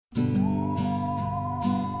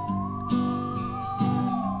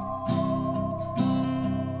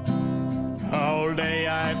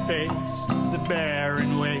face the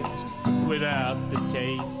barren waste without the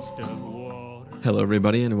taste of water. Hello,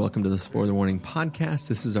 everybody, and welcome to the Spoiler Warning Podcast.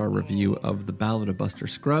 This is our review of The Ballad of Buster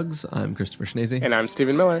Scruggs. I'm Christopher Schnese. And I'm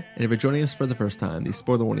Stephen Miller. And if you're joining us for the first time, the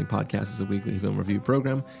Spoiler Warning Podcast is a weekly film review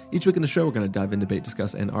program. Each week in the show, we're going to dive in, debate,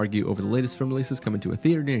 discuss, and argue over the latest film releases coming to a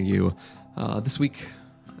theater near you. This week,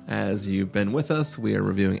 as you've been with us, we are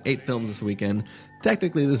reviewing 8 films this weekend.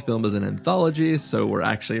 Technically, this film is an anthology, so we're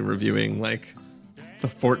actually reviewing, the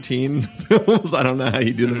 14 films. I don't know how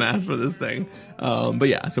you do the math for this thing. But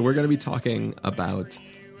yeah, so we're going to be talking about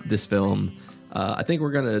this film. I think we're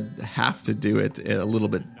going to have to do it a little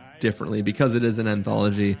bit differently because it is an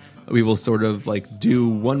anthology. We will sort of do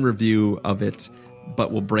one review of it,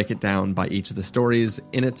 but we'll break it down by each of the stories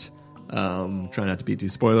in it. Try not to be too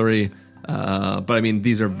spoilery. But I mean,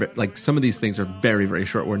 these are some of these things are very, very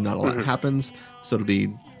short where not a lot happens. So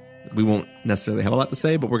we won't necessarily have a lot to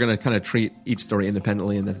say, but we're going to kind of treat each story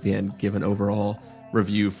independently and then at the end give an overall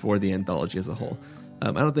review for the anthology as a whole.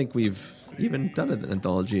 I don't think we've even done an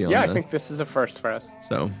anthology. I think this is a first for us.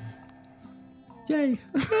 So, yay.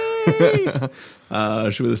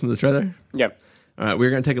 Should we listen to the trailer? Yep. All right,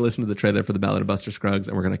 we're going to take a listen to the trailer for The Ballad of Buster Scruggs,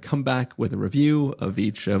 and we're going to come back with a review of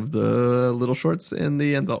each of the little shorts in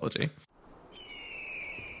the anthology.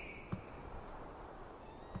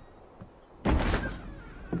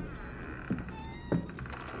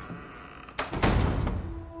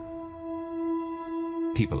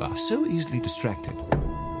 People are so easily distracted.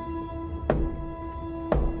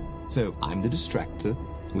 So I'm the distractor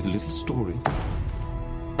with a little story.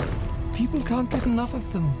 People can't get enough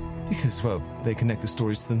of them because, well, they connect the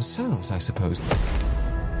stories to themselves, I suppose.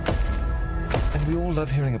 And we all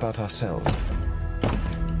love hearing about ourselves.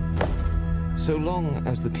 So long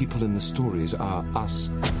as the people in the stories are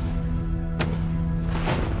us,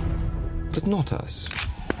 but not us.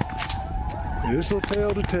 This'll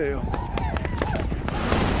tell the tale.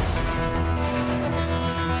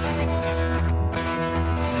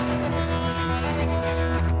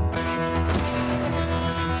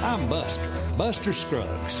 I'm Buster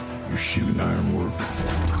Scruggs. You're shooting ironwork.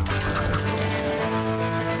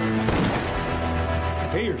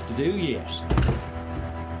 Appears to do, yes.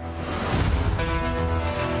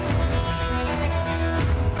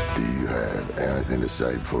 Do you have anything to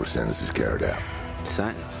say before sentence is carried out?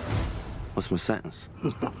 Sentence? What's my sentence?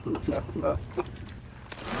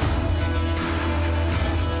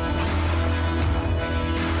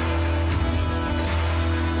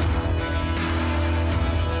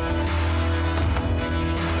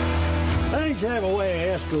 Things have a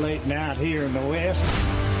way of escalating out here in the West.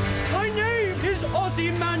 My name is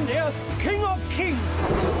Ozymandias, King of Kings.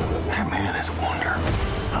 That man is a wonder.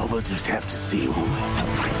 Oh, we'll just have to see, won't we?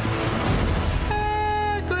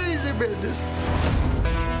 Crazy business.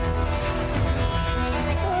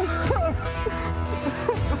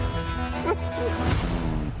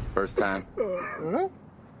 First time.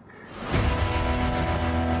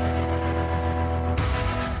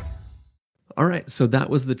 All right, so that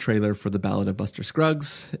was the trailer for The Ballad of Buster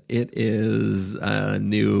Scruggs. It is a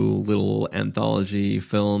new little anthology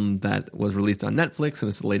film that was released on Netflix, and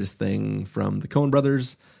it's the latest thing from the Coen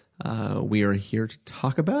brothers. We are here to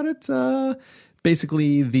talk about it.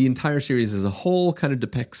 Basically, the entire series as a whole kind of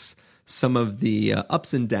depicts some of the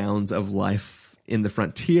ups and downs of life in the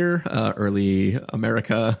frontier, early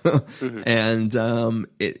America. And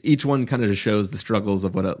each one kind of just shows the struggles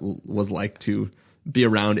of what it was like to be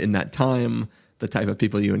around in that time, the type of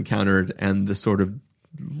people you encountered, and the sort of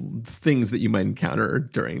things that you might encounter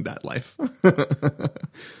during that life.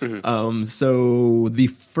 So the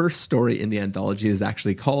first story in the anthology is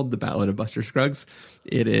actually called The Ballad of Buster Scruggs.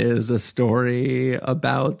 It is a story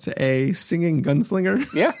about a singing gunslinger.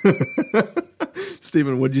 Yeah.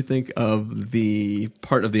 Stephen, what did you think of the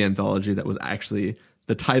part of the anthology that was actually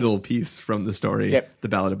the title piece from the story, The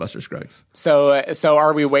Ballad of Buster Scruggs? So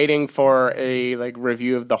are we waiting for a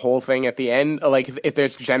review of the whole thing at the end? If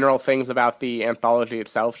there's general things about the anthology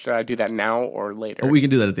itself, should I do that now or later? We can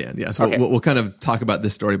do that at the end. Yeah. So okay. we'll kind of talk about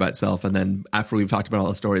this story by itself, and then after we've talked about all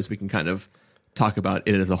the stories, we can kind of talk about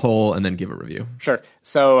it as a whole and then give a review. Sure.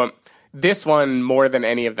 So this one, more than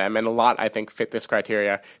any of them, and a lot, I think, fit this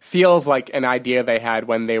criteria, feels like an idea they had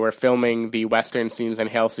when they were filming the Western scenes in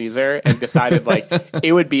Hail Caesar and decided,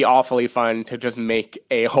 it would be awfully fun to just make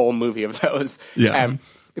a whole movie of those. Yeah.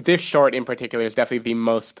 This short in particular is definitely the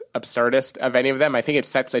most absurdist of any of them. I think it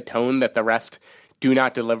sets a tone that the rest do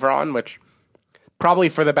not deliver on, which probably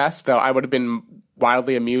for the best, though I would have been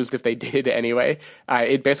wildly amused if they did anyway.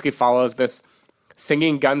 It basically follows this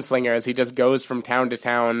singing gunslinger as he just goes from town to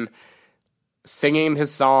town, singing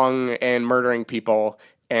his song and murdering people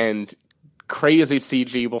and crazy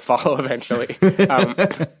CG will follow eventually.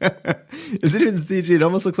 Is it in CG? It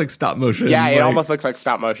almost looks like stop motion. Yeah, it almost looks like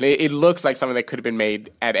stop motion. It looks like something that could have been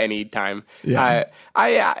made at any time. Yeah.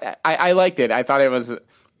 I liked it. I thought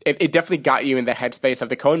it definitely got you in the headspace of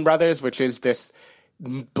the Coen brothers, which is this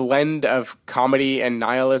blend of comedy and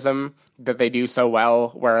nihilism that they do so well,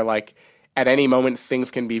 where like at any moment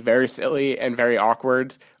things can be very silly and very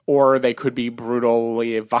awkward, or they could be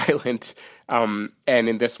brutally violent. And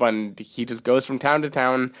in this one, he just goes from town to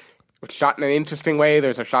town. It's shot in an interesting way.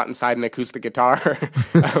 There's a shot inside an acoustic guitar.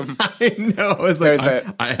 I know. I was like,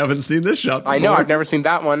 I haven't seen this shot before. I know. I've never seen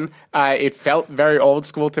that one. It felt very old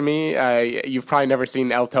school to me. You've probably never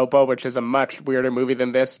seen El Topo, which is a much weirder movie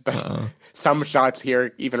than this. But some shots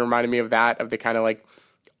here even reminded me of that, of the kind of like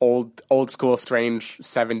old school, strange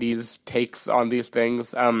 70s takes on these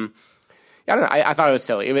things. I don't know. I thought it was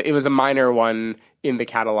silly. It was a minor one in the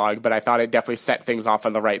catalog, but I thought it definitely set things off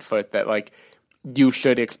on the right foot, that like you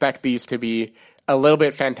should expect these to be a little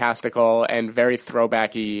bit fantastical and very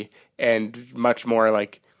throwbacky and much more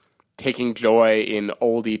like taking joy in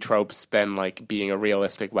oldie tropes than like being a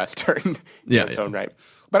realistic Western in its own right.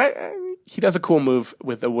 But he does a cool move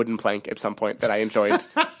with a wooden plank at some point that I enjoyed.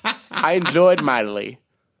 I enjoyed mightily.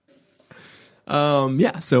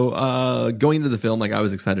 So going into the film, like, I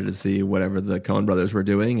was excited to see whatever the Coen brothers were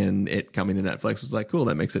doing, and it coming to Netflix was like, cool,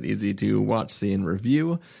 that makes it easy to watch, see, and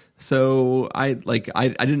review. So I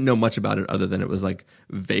didn't know much about it other than it was like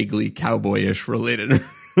vaguely cowboyish related.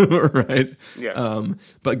 Right. Yeah.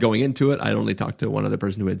 But going into it, I'd only talked to one other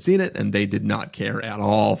person who had seen it, and they did not care at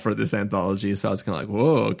all for this anthology. So I was kind of like,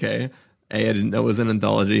 whoa, okay. A, I didn't know it was an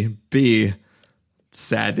anthology. B,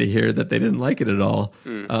 sad to hear that they didn't like it at all.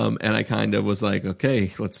 And I kind of was like,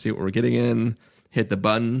 okay, let's see what we're getting in. Hit the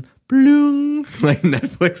button. Bloom. Like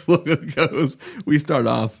Netflix logo goes. We start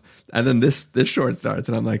off, and then this short starts,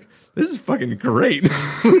 and I'm like, this is fucking great.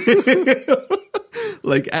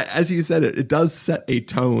 Like, as you said, it does set a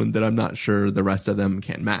tone that I'm not sure the rest of them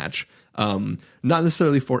can match. Not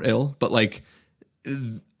necessarily for ill, but like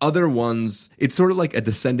other ones, it's sort of like a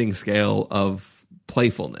descending scale of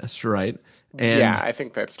playfulness, right? And, yeah, I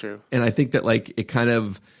think that's true. And I think that like it kind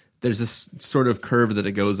of, there's this sort of curve that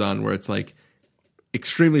it goes on where it's like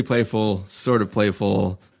extremely playful, sort of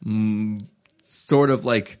playful, sort of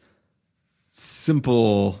like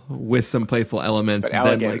simple with some playful elements, but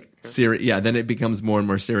elegant. Then like then it becomes more and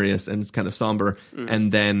more serious and it's kind of somber,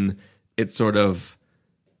 and then it sort of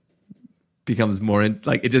becomes more it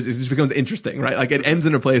just becomes interesting, right? Like it ends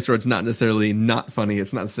in a place where it's not necessarily not funny,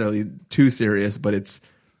 it's not necessarily too serious, but it's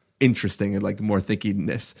interesting and like more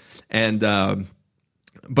thinkiness. And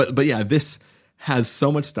but yeah, this has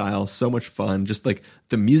so much style, so much fun. Just like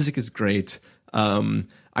the music is great. I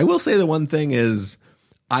will say the one thing is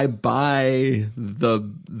I buy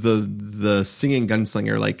the singing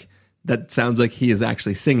gunslinger. Like that sounds like he is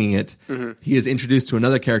actually singing it. Mm-hmm. He is introduced to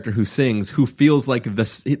another character who sings, who feels like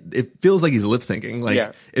it feels like he's lip syncing.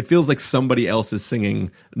 Like it feels like somebody else is singing,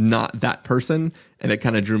 not that person. And it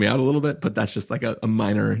kind of drew me out a little bit, but that's just like a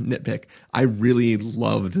minor nitpick. I really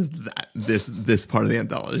loved this part of the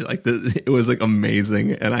anthology. Like it was like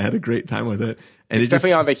amazing, and I had a great time with it. And it's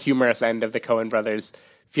definitely on the humorous end of the Coen brothers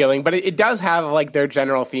feeling, but it does have like their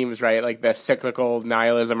general themes, right? Like the cyclical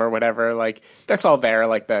nihilism or whatever. Like that's all there,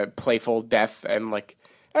 like the playful death and like.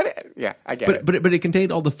 I get it. But it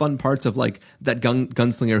contained all the fun parts of like that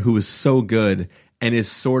gunslinger who is so good and is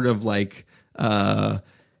sort of like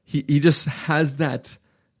he just has that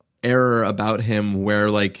error about him where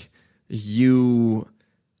like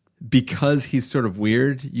because he's sort of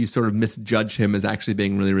weird, you sort of misjudge him as actually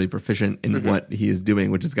being really, really proficient in what he is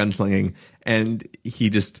doing, which is gunslinging. And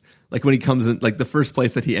he just, like when he comes in, like the first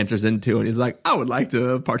place that he enters into and he's like, I would like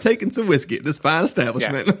to partake in some whiskey at this fine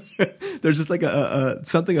establishment. Yeah. There's just like a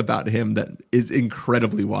something about him that is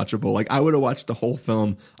incredibly watchable. Like I would have watched a whole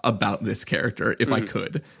film about this character if I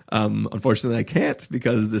could. Unfortunately I can't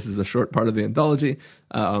because this is a short part of the anthology.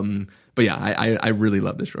 But yeah, I really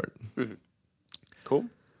love this short. Mm-hmm. Cool.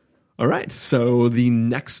 All right, so the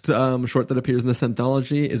next short that appears in this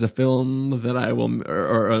anthology is a film that I will,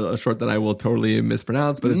 or a short that I will totally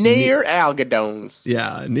mispronounce, but it's Near Algodones.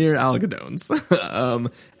 Yeah, Near Algodones.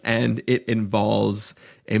 And it involves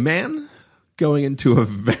a man going into a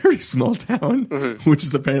very small town, which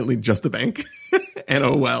is apparently just a bank and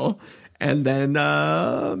a well, and then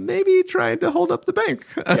maybe trying to hold up the bank.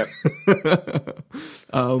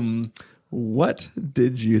 Yep. What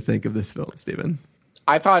did you think of this film, Stephen?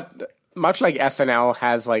 I thought, much like SNL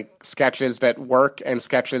has like sketches that work and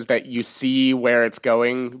sketches that you see where it's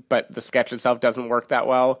going, but the sketch itself doesn't work that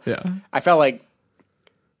well. Yeah. I felt like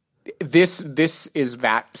this is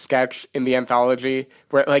that sketch in the anthology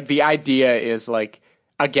where like the idea is like,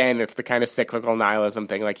 again, it's the kind of cyclical nihilism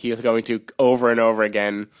thing. Like he is going to over and over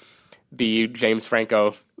again, the James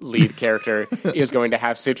Franco lead character is going to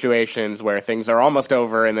have situations where things are almost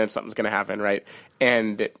over and then something's going to happen, right?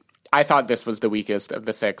 And I thought this was the weakest of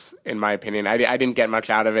the 6, in my opinion. I didn't get much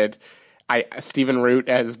out of it. Stephen Root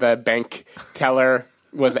as the bank teller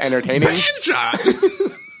was entertaining.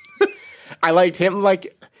 I liked him.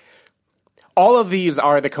 Like, all of these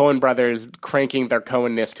are the Coen brothers cranking their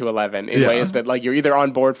Coen-ness to 11 in ways that like you're either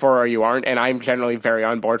on board for or you aren't, and I'm generally very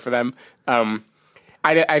on board for them.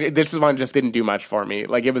 This one just didn't do much for me.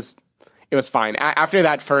 Like it was fine. After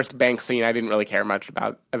that first bank scene, I didn't really care much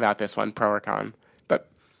about this one, pro or con. But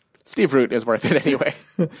Steve Root is worth it anyway.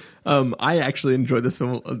 I actually enjoyed this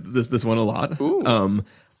one a lot.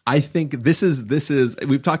 I think this is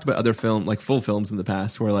we've talked about other full films in the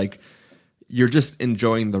past where like you're just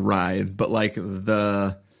enjoying the ride, but like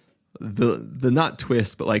the not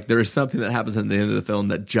twist, but like there is something that happens at the end of the film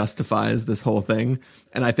that justifies this whole thing.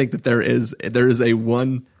 And I think that there is a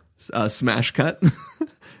one smash cut,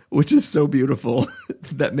 which is so beautiful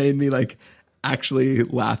that made me like actually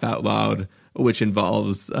laugh out loud, which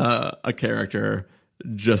involves a character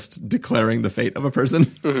just declaring the fate of a person.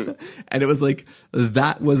 Mm-hmm. And it was like,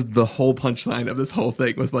 that was the whole punchline of this whole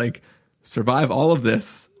thing, was like, survive all of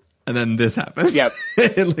this. And then this happened. Yep.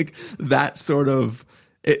 And like that sort of,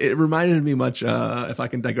 it reminded me much, if I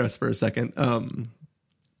can digress for a second.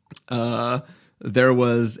 There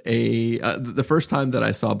was the first time that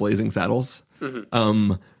I saw Blazing Saddles,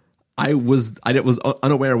 mm-hmm. I was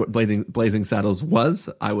unaware what Blazing Saddles was.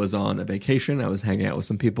 I was on a vacation. I was hanging out with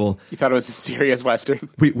some people. You thought it was a serious Western?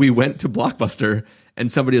 We went to Blockbuster, and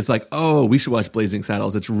somebody was like, "Oh, we should watch Blazing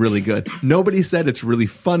Saddles. It's really good." Nobody said it's really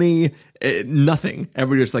funny. Nothing.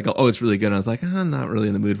 Everybody was like, "Oh, it's really good." And I was like, "I'm not really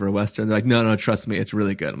in the mood for a Western." They're like, "No, trust me, it's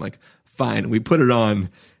really good." I'm like, "Fine." We put it on,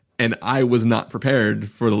 and I was not prepared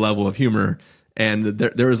for the level of humor. And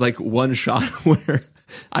there was like one shot where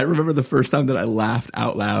I remember the first time that I laughed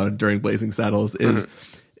out loud during Blazing Saddles is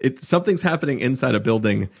something's happening inside a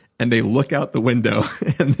building, and they look out the window,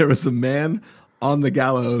 and there was a man on the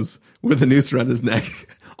gallows with a noose around his neck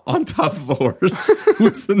on top of a horse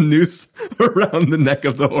with the noose around the neck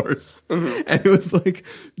of the horse. Mm-hmm. And it was like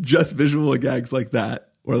just visual gags like that.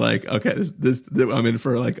 We're like, okay, this I'm in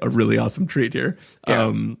for like a really awesome treat here.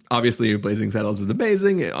 Yeah. Obviously, Blazing Saddles is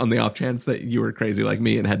amazing. On the off chance that you were crazy like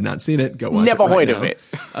me and had not seen it, go watch Never it right heard now.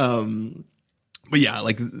 of it. But yeah,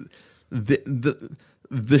 like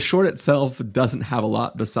the short itself doesn't have a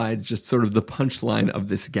lot besides just sort of the punchline of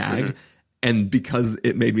this gag. Mm-hmm. And because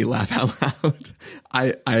it made me laugh out loud,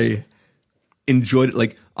 I enjoyed it.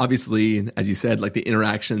 Like, obviously, as you said, like the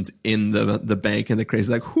interactions in the bank and the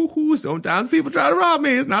crazy, like, sometimes people try to rob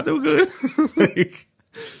me. It's not too good. Like,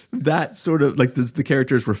 that sort of, like, the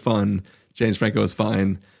characters were fun. James Franco was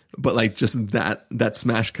fine. But, like, just that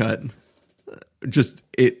smash cut, just,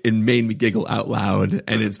 it made me giggle out loud.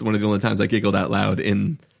 And it's one of the only times I giggled out loud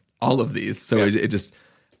in all of these. So it just,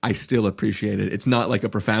 I still appreciate it. It's not like a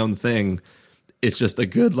profound thing. It's just a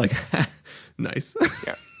good, like, nice.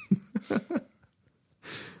 Yeah.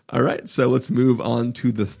 All right, so let's move on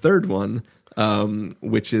to the third one,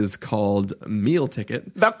 which is called Meal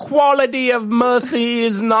Ticket. The quality of mercy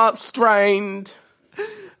is not strained.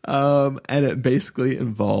 And it basically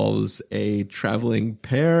involves a traveling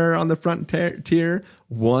pair on the front tier.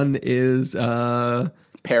 One is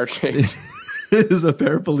pear-shaped. is a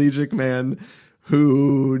paraplegic man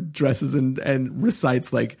who dresses and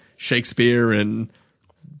recites like Shakespeare and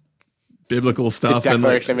biblical stuff. The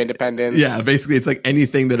Declaration and of Independence. Yeah, basically it's like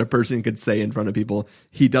anything that a person could say in front of people.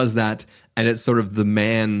 He does that, and it's sort of the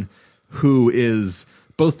man who is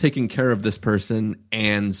both taking care of this person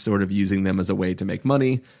and sort of using them as a way to make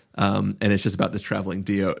money. And it's just about this traveling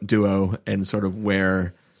duo and sort of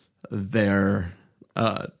where their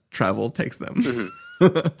travel takes them. Mm-hmm.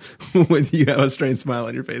 When you have a strange smile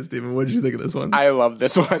on your face, Stephen, what did you think of this one? I love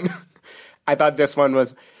this one. I thought this one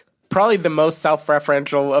was probably the most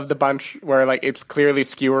self-referential of the bunch, where like it's clearly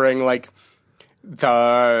skewering like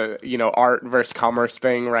the, you know, art versus commerce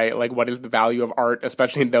thing, right? Like, what is the value of art,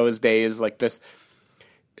 especially in those days? Like this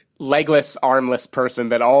legless, armless person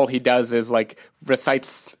that all he does is like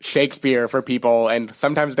recites Shakespeare for people, and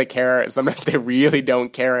sometimes they care, sometimes they really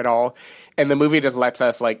don't care at all. And the movie just lets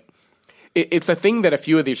us like, it's a thing that a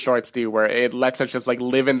few of these shorts do, where it lets us just like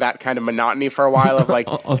live in that kind of monotony for a while of like.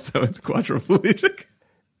 Also, it's quadriplegic.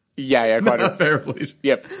 Yeah, not paraplegic.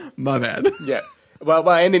 Yep. My bad. Yeah. Well,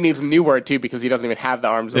 and it needs a new word too, because he doesn't even have the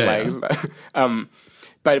arms and legs.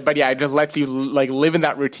 But yeah, it just lets you like live in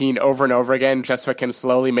that routine over and over again, just so it can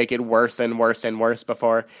slowly make it worse and worse and worse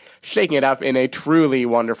before shaking it up in a truly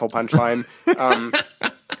wonderful punchline.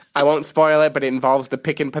 I won't spoil it, but it involves the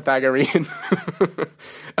Pick and Pythagorean,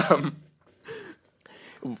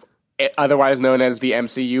 otherwise known as the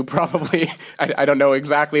MCU. Probably, I don't know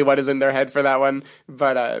exactly what is in their head for that one,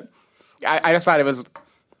 but I just thought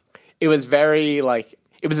it was very like.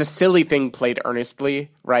 It was a silly thing played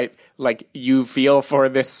earnestly, right? Like, you feel for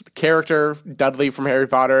this character, Dudley from Harry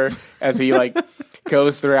Potter, as he, like,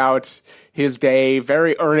 goes throughout his day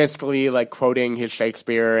very earnestly, like, quoting his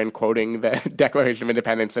Shakespeare and quoting the Declaration of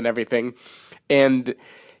Independence and everything. And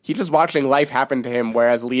he's just watching life happen to him,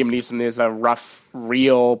 whereas Liam Neeson is a rough,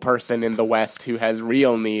 real person in the West who has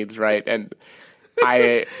real needs, right? And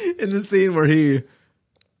in the scene where he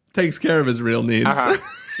takes care of his real needs.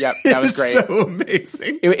 Yep, that was great. So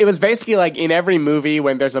amazing. It was basically like in every movie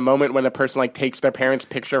when there's a moment when a person like takes their parents'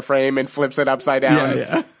 picture frame and flips it upside down.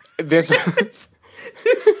 Yeah. This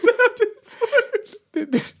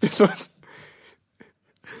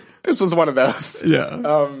was one of those.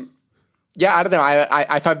 Yeah. Yeah, I don't know.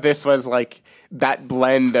 I thought this was like that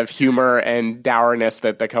blend of humor and dourness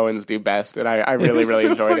that the Coens do best, and I really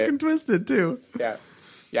enjoyed it. Fucking twisted too. Yeah,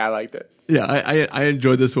 I liked it. Yeah, I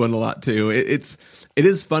enjoyed this one a lot too. It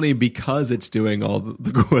is funny because it's doing all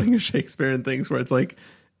the quoting of Shakespeare and things where it's like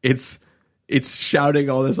it's shouting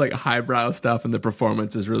all this like highbrow stuff, and the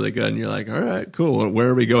performance is really good, and you're like, all right, cool, where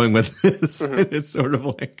are we going with this? And it's sort of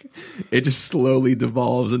like it just slowly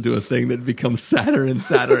devolves into a thing that becomes sadder and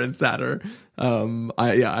sadder and sadder.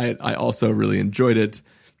 I also really enjoyed it.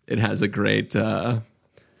 It has a great got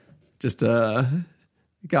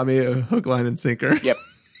me a hook, line, and sinker. Yep.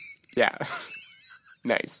 Yeah.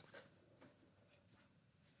 Nice.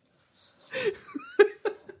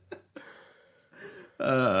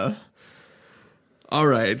 All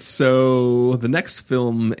right, so the next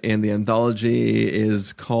film in the anthology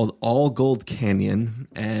is called All Gold Canyon,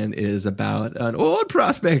 and it is about an old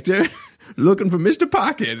prospector looking for Mr.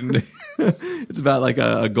 Pocket. And it's about like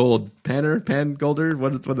a gold pan golder.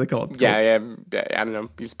 What do they call it? Yeah. I don't know.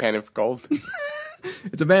 He's panning for gold.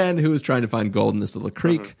 It's a man who is trying to find gold in this little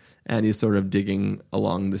creek, and he's sort of digging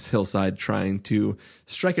along this hillside trying to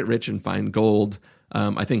strike it rich and find gold.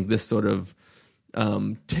 I think this sort of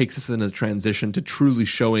takes us in a transition to truly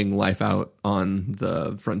showing life out on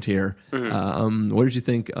the frontier. What did you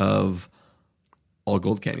think of All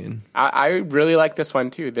Gold Canyon? I really like this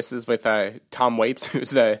one too. This is with Tom Waits,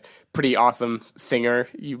 who's a pretty awesome singer.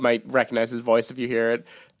 You might recognize his voice if you hear it.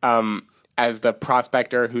 As the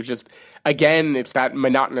prospector who's just, again, it's that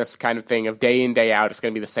monotonous kind of thing of day in, day out. It's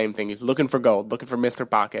going to be the same thing. He's looking for gold, looking for Mr.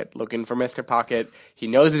 Pocket, looking for Mr. Pocket. He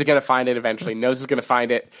knows he's going to find it eventually, knows he's going to find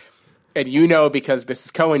it. And you know, because this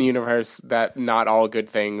is Coen universe, that not all good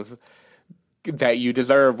things that you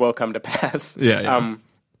deserve will come to pass. Yeah.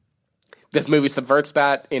 This movie subverts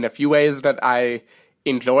that in a few ways that I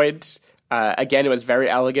enjoyed. Again, it was very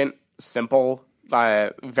elegant, simple,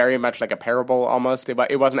 very much like a parable almost.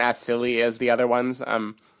 It wasn't as silly as the other ones.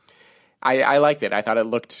 I liked it. I thought it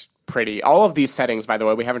looked pretty. All of these settings, by the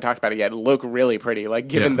way, we haven't talked about it yet, look really pretty. Like,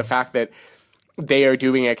 given the fact that they are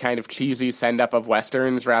doing a kind of cheesy send-up of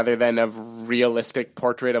Westerns rather than a realistic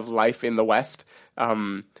portrait of life in the West.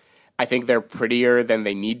 I think they're prettier than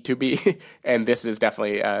they need to be. And this is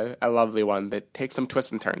definitely a lovely one that takes some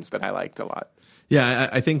twists and turns that I liked a lot. Yeah,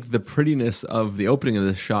 I think the prettiness of the opening of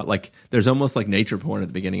this shot, like there's almost like nature porn at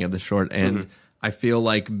the beginning of the short, and I feel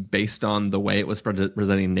like based on the way it was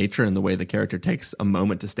presenting nature and the way the character takes a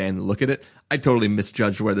moment to stand and look at it, I totally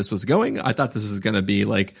misjudged where this was going. I thought this was going to be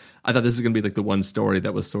like the one story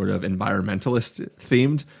that was sort of environmentalist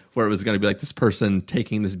themed, where it was going to be like this person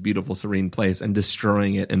taking this beautiful, serene place and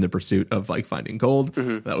destroying it in the pursuit of like finding gold.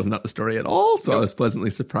 That was not the story at all. So I was pleasantly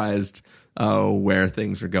surprised where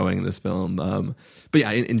things are going in this film. But yeah,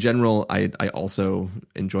 in general, I also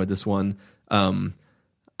enjoyed this one. I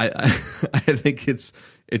think it's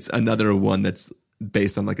another one that's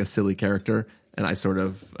based on like a silly character, and I sort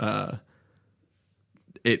of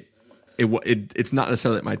it's not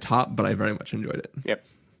necessarily at my top, but I very much enjoyed it. Yep.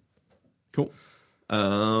 Cool.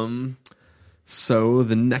 So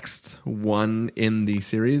the next one in the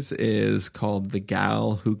series is called The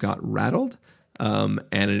Gal Who Got Rattled, and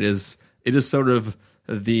it is sort of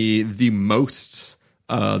the most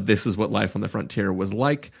this is what life on the frontier was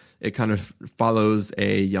like. It kind of follows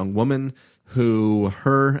a young woman who,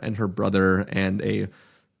 her and her brother and a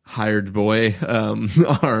hired boy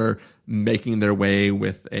are making their way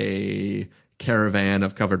with a caravan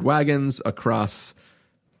of covered wagons across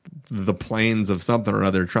the plains of something or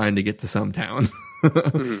other trying to get to some town.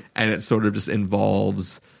 And it sort of just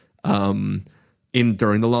involves during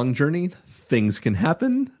the long journey, things can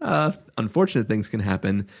happen, unfortunate things can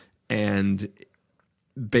happen, and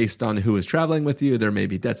based on who is traveling with you, there may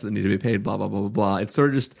be debts that need to be paid, blah blah blah blah blah. It's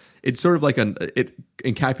sort of like it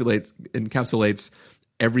encapsulates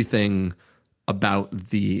everything about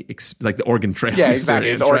the Oregon Trail. Yeah, exactly.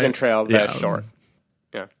 It's Oregon right? Trail, the short.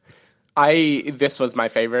 Yeah. This was my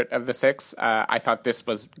favorite of the 6. I thought this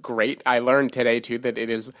was great. I learned today too that it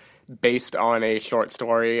is based on a short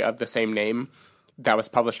story of the same name that was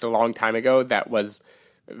published a long time ago that was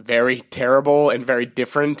very terrible and very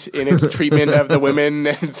different in its treatment of the women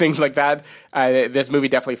and things like that. This movie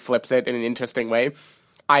definitely flips it in an interesting way.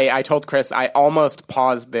 I told Chris I almost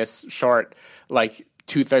paused this short like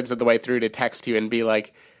 2/3 of the way through to text you and be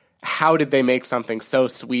like, how did they make something so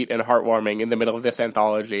sweet and heartwarming in the middle of this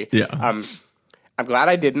anthology? Yeah. I'm glad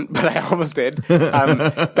I didn't, but I almost did.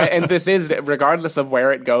 And this is, regardless of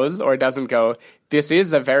where it goes or it doesn't go, this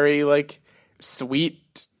is a very like sweet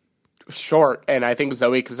short, and I think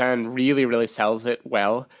Zoe Kazan really, really sells it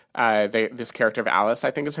well. This character of Alice,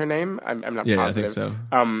 I think is her name. I'm not positive. I think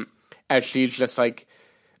so. As she's just like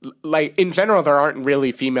in general, there aren't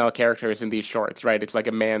really female characters in these shorts, right? It's like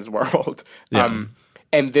a man's world. Yeah.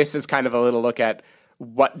 And this is kind of a little look at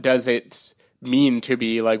what does it mean to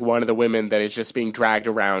be like one of the women that is just being dragged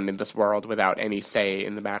around in this world without any say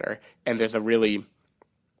in the matter. And there's a really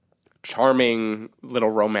charming little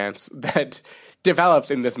romance that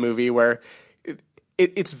develops in this movie where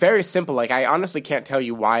it's very simple. Like, I honestly can't tell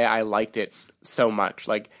you why I liked it so much.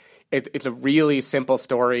 Like, it's a really simple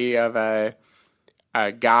story of a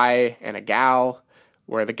guy and a gal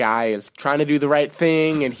where the guy is trying to do the right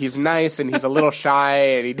thing and he's nice and he's a little shy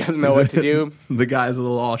and he doesn't know what to do. The guy's a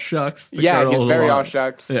little all shucks. Yeah, he's very all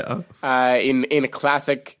shucks. Yeah. In a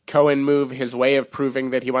classic Coen move, his way of proving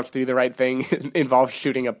that he wants to do the right thing involves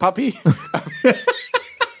shooting a puppy.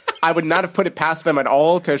 I would not have put it past them at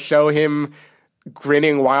all to show him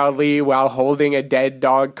grinning wildly while holding a dead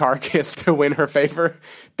dog carcass to win her favor.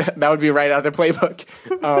 That would be right out of the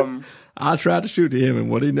playbook. I tried to shoot him, and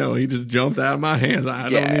what do you know? He just jumped out of my hands. I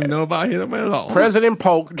don't even know if I hit him at all. President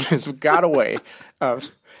Polk just got away.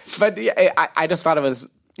 But yeah, I just thought it was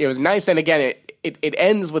nice. And again, it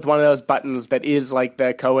ends with one of those buttons that is like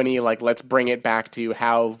the Coen-y, like, let's bring it back to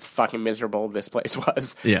how fucking miserable this place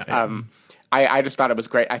was. Yeah. I just thought it was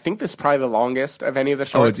great. I think this is probably the longest of any of the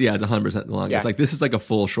shorts. It's 100% the longest. Yeah. Like, this is like a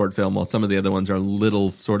full short film, while some of the other ones are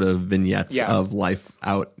little sort of vignettes of life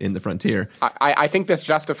out in the frontier. I think this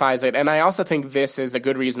justifies it, and I also think this is a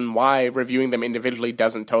good reason why reviewing them individually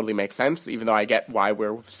doesn't totally make sense, even though I get why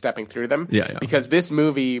we're stepping through them. Yeah. Because this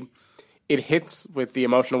movie, it hits with the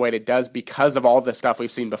emotional weight it does because of all the stuff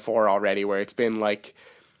we've seen before already, where it's been like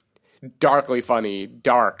darkly funny,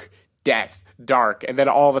 dark, death, dark, and then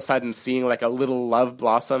all of a sudden seeing like a little love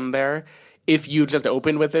blossom there. If you just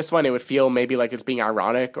opened with this one, it would feel maybe like it's being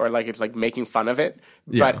ironic or like it's like making fun of it.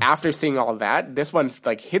 Yeah. But after seeing all that, this one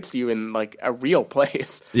like hits you in like a real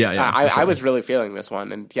place. Yeah, I was really feeling this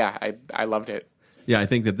one, and I loved it. Yeah, I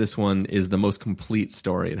think that this one is the most complete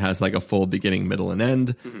story. It has like a full beginning, middle, and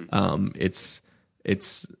end. Mm-hmm.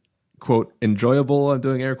 It's quote enjoyable. I'm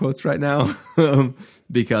doing air quotes right now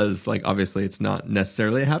because like obviously it's not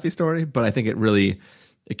necessarily a happy story, but I think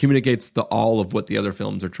it communicates all of what the other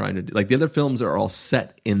films are trying to do. Like, the other films are all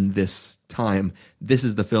set in this time. This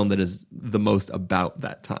is the film that is the most about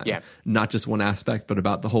that time. Yeah. Not just one aspect, but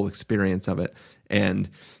about the whole experience of it. And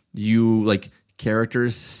you like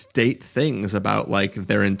characters state things about like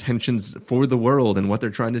their intentions for the world and what they're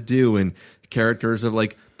trying to do, and characters are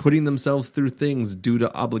like putting themselves through things due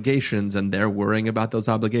to obligations, and they're worrying about those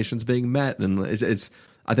obligations being met. And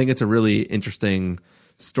I think it's a really interesting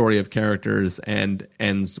story of characters and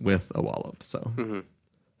ends with a wallop. So,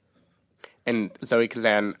 And Zoe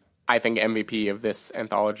Kazan, I think MVP of this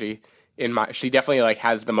anthology. She definitely like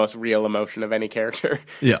has the most real emotion of any character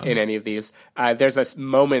in any of these. There's a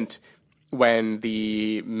moment when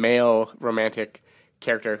the male romantic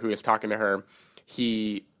character who is talking to her,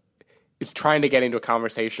 he is trying to get into a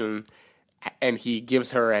conversation, and he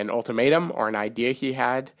gives her an ultimatum or an idea he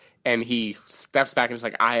had, and he steps back and is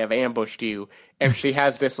like, I have ambushed you. And she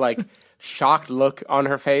has this like shocked look on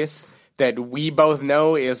her face that we both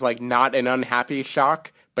know is like not an unhappy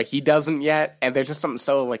shock, but he doesn't yet. And there's just something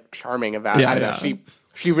so like charming about it. I don't know.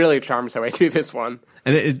 She really charms her way through this one.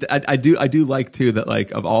 And I do like too that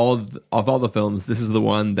like of all the films, this is the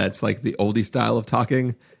one that's like the oldie style of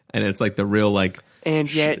talking, and it's like the real like.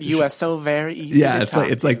 And yet you are so very easy. Yeah, to talk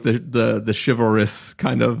it's like the chivalrous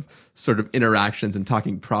kind of sort of interactions and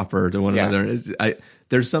talking proper to one another.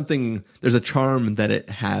 There's a charm that it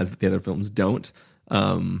has that the other films don't,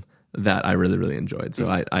 that I really, really enjoyed. So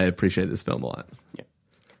I appreciate this film a lot. Yeah.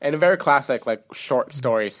 And a very classic like short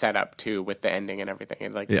story setup too, with the ending and everything.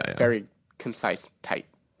 And like very concise, tight.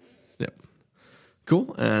 Yep.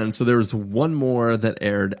 Cool. And so there's one more that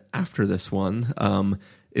aired after this one.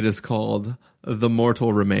 It is called The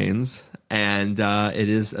Mortal Remains, and it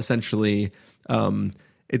is essentially in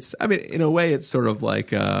a way it's sort of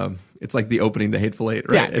like it's like the opening to Hateful Eight,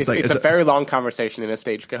 right? Yeah, it's a very long conversation in a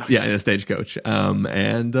stagecoach. Yeah, in a stagecoach.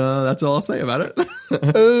 And that's all I'll say about it.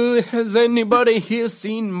 Has anybody here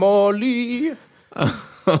seen Morley?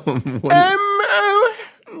 M-O-double-L.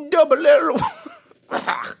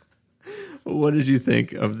 What did you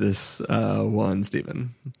think of this one,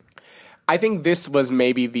 Stephen? I think this was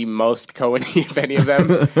maybe the most Coen-y of any of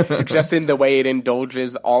them, just in the way it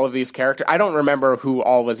indulges all of these characters. I don't remember who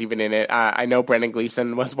all was even in it. I know Brendan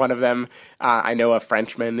Gleeson was one of them. I know a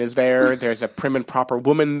Frenchman is there. There's a prim and proper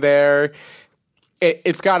woman there.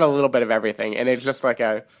 It's got a little bit of everything, and it's just like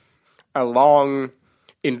a long,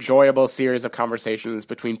 enjoyable series of conversations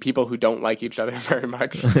between people who don't like each other very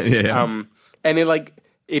much. And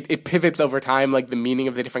it pivots over time, like the meaning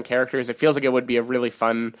of the different characters. It feels like it would be a really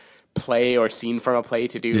fun play or scene from a play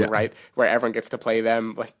to do, right? Where everyone gets to play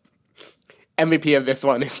them. Like MVP of this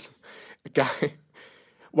one is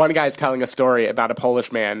one guy is telling a story about a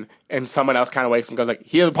Polish man, and someone else kind of wakes and goes like,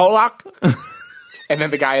 "He's a Polak," and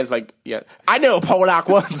then the guy is like, "Yeah, I know a Polak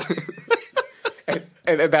once."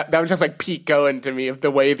 and that was just like peak Coen to me of the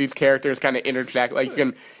way these characters kind of interject. Like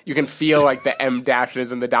you can feel like the M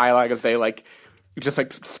dashes in the dialogue as they like just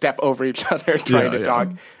like step over each other trying to talk.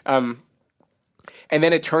 And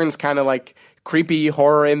then it turns kind of like creepy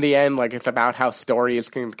horror in the end. Like it's about how stories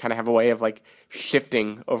can kind of have a way of like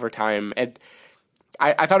shifting over time. And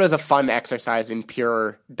I thought it was a fun exercise in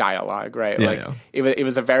pure dialogue, right? It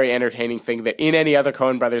was a very entertaining thing that in any other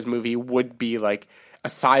Coen Brothers movie would be like a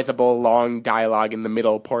sizable long dialogue in the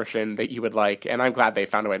middle portion that you would like. And I'm glad they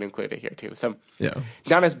found a way to include it here too. So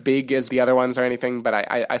not as big as the other ones or anything, but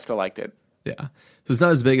I still liked it. Yeah. So it's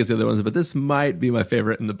not as big as the other ones, but this might be my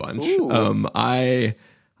favorite in the bunch. I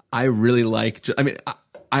really like,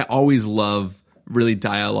 I always love really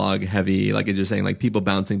dialogue heavy, like as you're saying, like people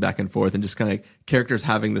bouncing back and forth and just kind of characters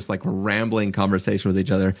having this like rambling conversation with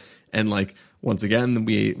each other. And like, once again,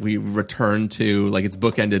 we return to like it's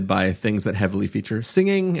bookended by things that heavily feature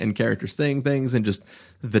singing and characters saying things and just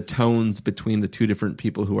the tones between the two different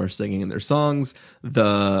people who are singing in their songs,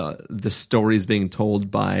 the stories being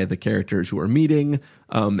told by the characters who are meeting,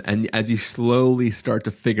 and as you slowly start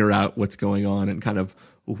to figure out what's going on and kind of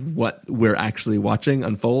what we're actually watching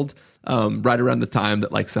unfold, right around the time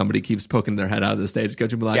that like somebody keeps poking their head out of the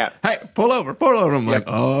stagecoach and be like, "Hey, pull over!" I'm like,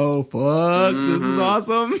 "Oh fuck, this is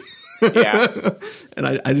awesome." And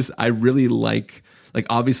I really like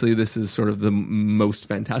obviously this is sort of the most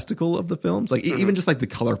fantastical of the films, like even just like the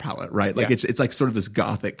color palette, right? Like it's like sort of this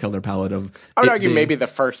gothic color palette of. I would argue maybe the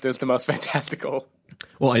first is the most fantastical.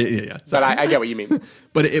 Well, yeah. But I get what you mean.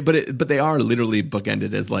 but they are literally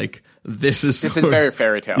bookended as like this is very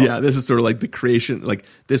fairy tale. Yeah, this is sort of like the creation. Like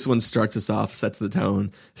this one starts us off, sets the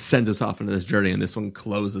tone, sends us off into this journey, and this one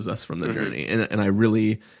closes us from the journey. And I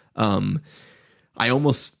really, I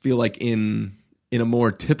almost feel like in a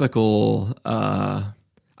more typical, I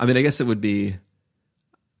guess it would be.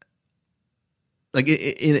 Like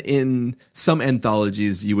in some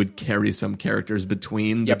anthologies, you would carry some characters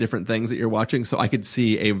between the different things that you're watching. So I could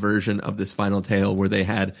see a version of this final tale where they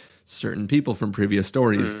had certain people from previous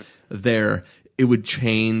stories there. It would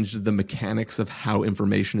change the mechanics of how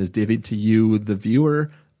information is divvied to you, the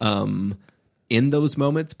viewer, in those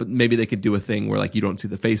moments. But maybe they could do a thing where like you don't see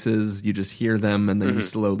the faces, you just hear them, and then you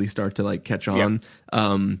slowly start to like catch on.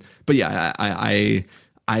 But yeah,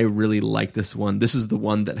 I really like this one. This is the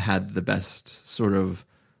one that had the best sort of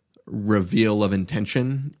reveal of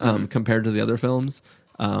intention compared to the other films.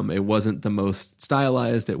 It wasn't the most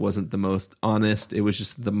stylized. It wasn't the most honest. It was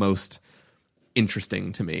just the most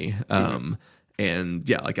interesting to me. And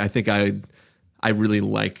yeah, like I think I really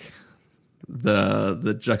like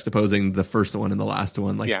the juxtaposing the first one and the last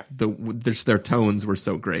one. Like their tones were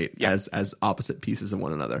so great as opposite pieces of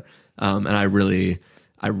one another. And I really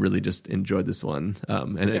just enjoyed this one.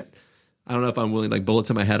 I don't know if I'm willing, like bullet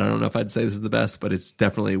to my head, I don't know if I'd say this is the best, but it's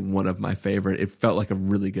definitely one of my favorite. It felt like a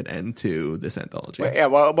really good end to this anthology.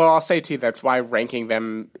 Well, I'll say too, that's why ranking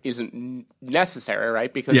them isn't necessary,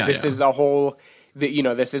 right? Because this is a whole,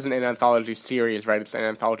 this isn't an anthology series, right? It's an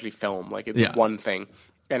anthology film. Like it's one thing.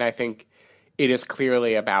 And I think it is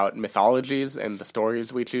clearly about mythologies and the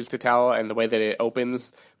stories we choose to tell, and the way that it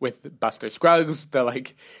opens with Buster Scruggs, the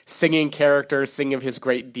like singing character, singing of his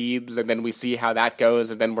great deeds, and then we see how that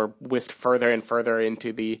goes, and then we're whisked further and further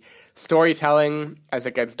into the storytelling as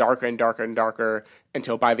it gets darker and darker and darker,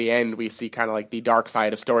 until by the end we see kind of like the dark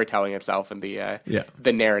side of storytelling itself and the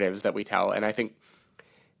narratives that we tell. And I think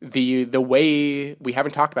the way, we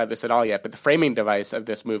haven't talked about this at all yet, but the framing device of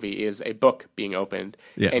this movie is a book being opened.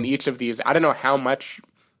 Yeah. And each of these, I don't know how much,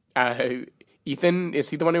 Ethan, is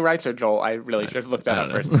he the one who writes, or Joel? I really should have looked that up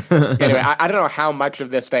first. Anyway, I don't know how much of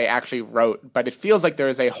this they actually wrote, but it feels like there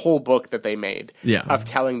is a whole book that they made of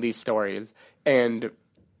telling these stories. And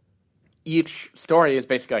each story is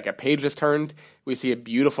basically like a page is turned. We see a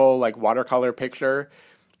beautiful like watercolor picture.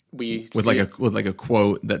 With a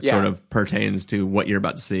quote that sort of pertains to what you're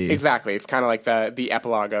about to see. Exactly. It's kind of like the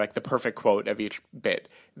epilogue, or like the perfect quote of each bit.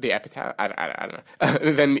 The epitaph. I don't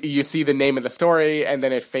know. Then you see the name of the story, and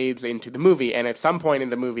then it fades into the movie. And at some point in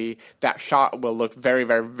the movie, that shot will look very,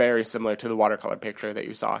 very, very similar to the watercolor picture that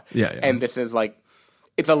you saw. Yeah. And this is like,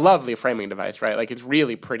 it's a lovely framing device, right? Like, it's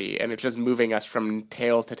really pretty, and it's just moving us from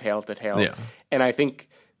tale to tale to tale. Yeah. And I think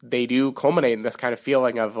they do culminate in this kind of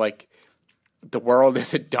feeling of like, the world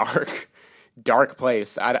is a dark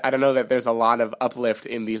place. I don't know that there's a lot of uplift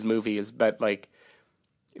in these movies, but like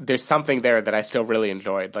there's something there that I still really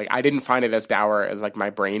enjoyed. Like, I didn't find it as dour as like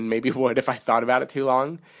my brain maybe would if I thought about it too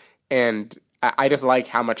long. And I just like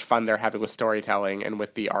how much fun they're having with storytelling and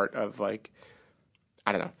with the art of like,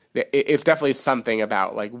 I don't know. It's definitely something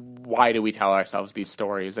about like, why do we tell ourselves these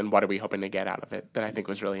stories and what are we hoping to get out of it that I think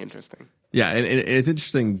was really interesting. Yeah. And it's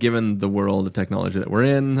interesting given the world of technology that we're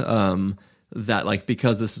in, that like,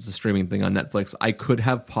 because this is a streaming thing on Netflix, I could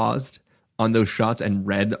have paused on those shots and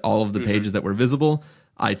read all of the pages that were visible.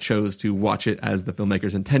 I chose to watch it as the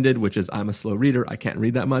filmmakers intended, which is I'm a slow reader. I can't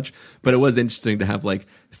read that much. But it was interesting to have like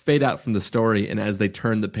fade out from the story, and as they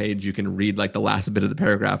turn the page, you can read like the last bit of the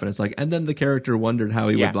paragraph, and it's like, and then the character wondered how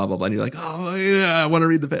he would blah, blah, blah. And you're like, oh yeah, I want to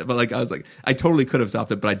read the page. But like, I was like, I totally could have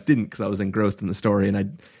stopped it, but I didn't because I was engrossed in the story,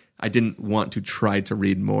 and I didn't want to try to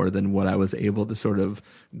read more than what I was able to sort of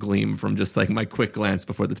glean from just like my quick glance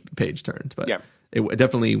before the page turned. But it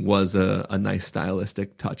definitely was a nice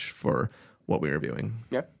stylistic touch for what we were viewing.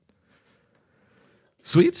 Yeah.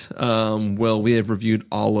 Sweet. Well, we have reviewed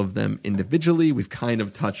all of them individually. We've kind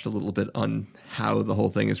of touched a little bit on how the whole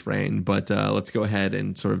thing is framed, but let's go ahead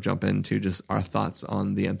and sort of jump into just our thoughts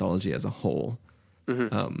on the anthology as a whole.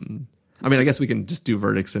 Mm-hmm. I mean, I guess we can just do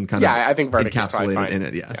verdicts and kind of I think encapsulate it in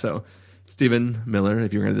it. Yeah. So, Stephen Miller,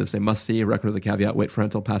 if you were going to say must see, recommend with a caveat, wait for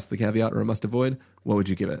until past the caveat, or a must avoid, what would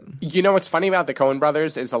you give it? You know what's funny about the Coen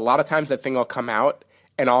brothers is a lot of times that thing will come out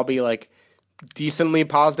and I'll be like decently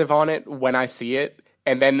positive on it when I see it,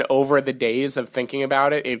 and then over the days of thinking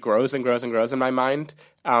about it, it grows and grows and grows in my mind.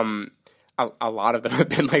 A lot of them have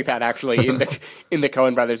been like that actually in the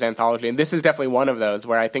Coen brothers anthology, and this is definitely one of those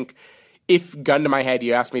where I think, if gun to my head,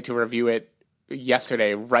 you asked me to review it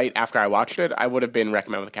yesterday, right after I watched it, I would have been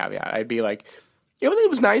recommend with a caveat. I'd be like, it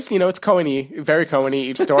was nice. You know, it's Coen-y, very Coen-y.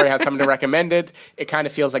 Each story has something to recommend it. It kind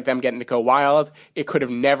of feels like them getting to go wild. It could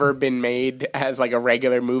have never been made as like a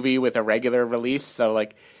regular movie with a regular release. So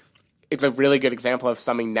like, it's a really good example of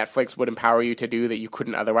something Netflix would empower you to do that you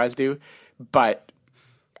couldn't otherwise do. But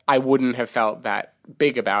I wouldn't have felt that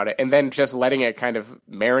big about it. And then just letting it kind of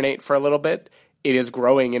marinate for a little bit, it is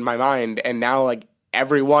growing in my mind, and now like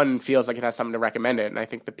everyone feels like it has something to recommend it, and I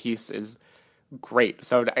think the piece is great.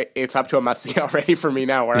 So it's up to a must-see already for me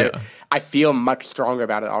now, where I feel much stronger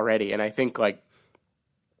about it already, and I think like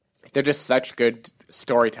they're just such good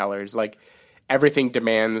storytellers. Like, everything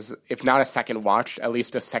demands, if not a second watch, at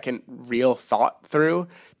least a second real thought through,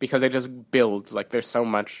 because it just builds. Like, there's so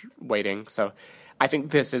much waiting. So I think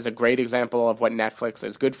this is a great example of what Netflix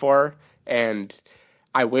is good for, and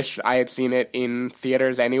I wish I had seen it in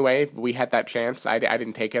theaters anyway. We had that chance. I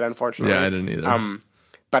didn't take it, unfortunately. Yeah, I didn't either.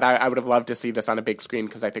 But I would have loved to see this on a big screen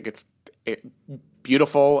because I think it's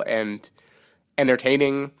beautiful and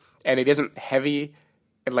entertaining, and it isn't heavy.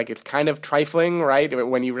 Like, it's kind of trifling, right,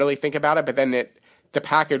 when you really think about it. But then the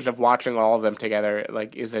package of watching all of them together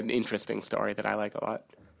like is an interesting story that I like a lot.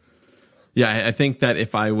 Yeah, I think that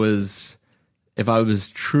if I was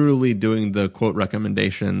truly doing the quote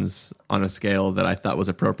recommendations on a scale that I thought was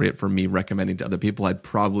appropriate for me recommending to other people, I'd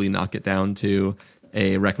probably knock it down to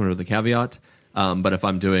a recommend with a caveat. But if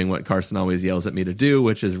I'm doing what Carson always yells at me to do,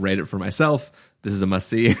 which is rate it for myself, this is a must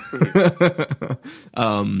see.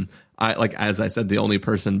 As I said, the only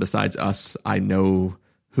person besides us I know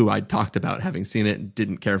who I talked about having seen it,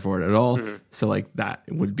 didn't care for it at all. So like that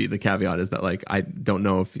would be the caveat, is that like I don't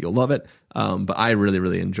know if you'll love it, but I really,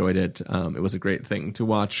 really enjoyed it. It was a great thing to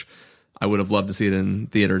watch. I would have loved to see it in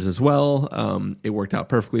theaters as well. It worked out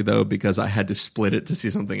perfectly, though, because I had to split it to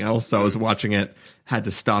see something else. So I was watching it, had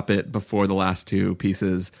to stop it before the last two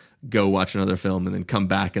pieces, go watch another film, and then come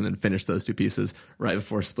back and then finish those two pieces right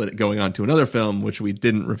before split it, going on to another film, which we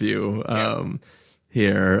didn't review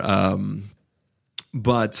here.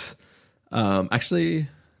 But actually,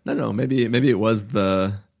 no, maybe it was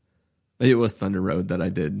Thunder Road that I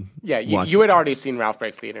did. Yeah, watch. you had already seen Ralph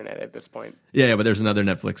Breaks the Internet at this point. Yeah, but there's another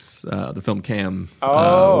Netflix, the film Cam,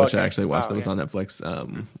 which I actually watched that was on Netflix,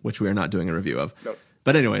 which we are not doing a review of. Nope.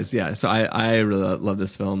 But anyways, yeah, so I really love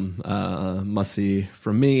this film. Must see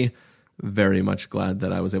from me. Very much glad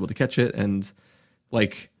that I was able to catch it. And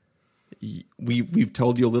like we've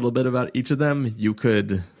told you a little bit about each of them. You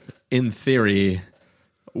could, in theory,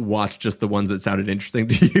 watch just the ones that sounded interesting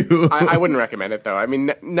to you. I wouldn't recommend it, though. I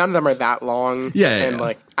mean, none of them are that long. Yeah.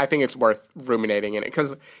 Like, I think it's worth ruminating in it.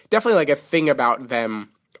 Because definitely, like, a thing about them,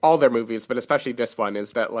 all their movies, but especially this one,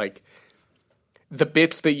 is that, like, the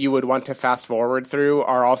bits that you would want to fast forward through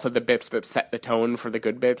are also the bits that set the tone for the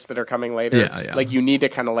good bits that are coming later. Yeah. Like, you need to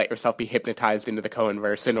kind of let yourself be hypnotized into the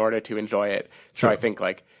Coen-verse in order to enjoy it. So I think,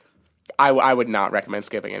 like, I would not recommend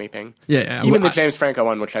skipping anything. Yeah. Even the James Franco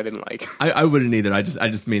one, which I didn't like. I wouldn't either. I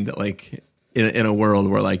just mean that, like, in a world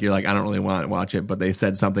where, like, you're like, I don't really want to watch it, but they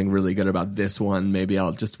said something really good about this one, maybe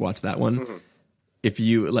I'll just watch that one. Mm-hmm. If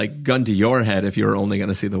you, like, gun to your head, if you were only going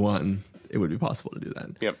to see the one, it would be possible to do that.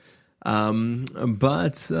 Yep.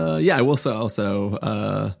 Yeah, I will say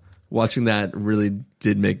also watching that really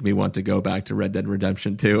did make me want to go back to Red Dead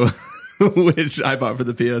Redemption 2, which I bought for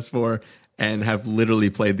the PS4 and have literally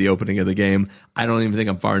played the opening of the game. I don't even think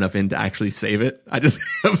I'm far enough in to actually save it. I just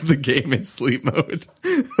have the game in sleep mode.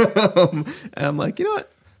 And I'm like, you know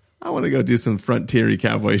what? I want to go do some frontier-y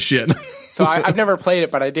cowboy shit. So I've never played it,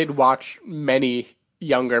 but I did watch many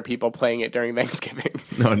younger people playing it during Thanksgiving.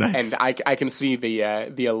 Oh, nice. And I can see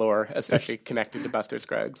the allure, especially connected to Buster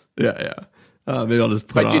Scruggs. Yeah. Maybe I'll just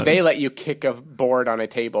put on. But do they let you kick a board on a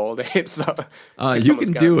table to hit some? You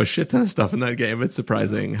can do a shit ton of stuff in that game. It's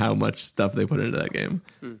surprising how much stuff they put into that game.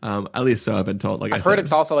 At least so I've been told. Like I've heard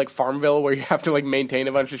it's also like Farmville, where you have to like maintain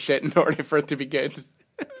a bunch of shit in order for it to be good.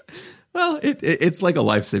 Well, it's like a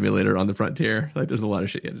life simulator on the frontier. Like, there's a lot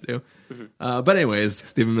of shit you have to do. Mm-hmm. But anyways,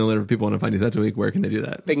 Stephen Miller, if people want to find you that week, where can they do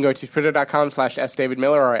that? They can go to twitter.com/sdavidmiller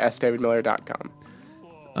or sdavidmiller.com.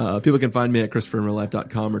 People can find me at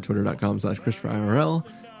ChristopherInRealLife.com or Twitter.com/ChristopherIRL.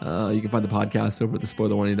 You can find the podcast over at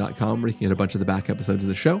thespoilerwarning.com, where you can get a bunch of the back episodes of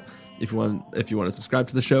the show. If you want to subscribe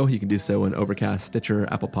to the show, you can do so in Overcast, Stitcher,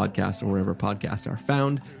 Apple Podcasts, or wherever podcasts are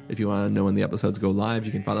found. If you want to know when the episodes go live,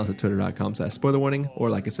 you can find us at Twitter.com/spoilerwarning, or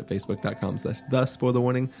like us at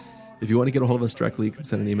Facebook.com/thespoilerwarning. If you want to get a hold of us directly, you can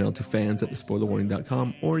send an email to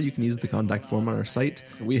fans@thespoilerwarning.com, or you can use the contact form on our site.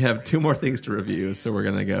 We have 2 more things to review, so we're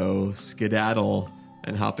going to go skedaddle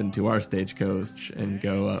and hop into our stagecoach and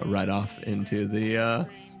go right off into the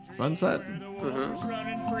sunset. The world's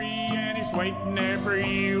running free and it's waiting there for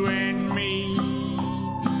you and me.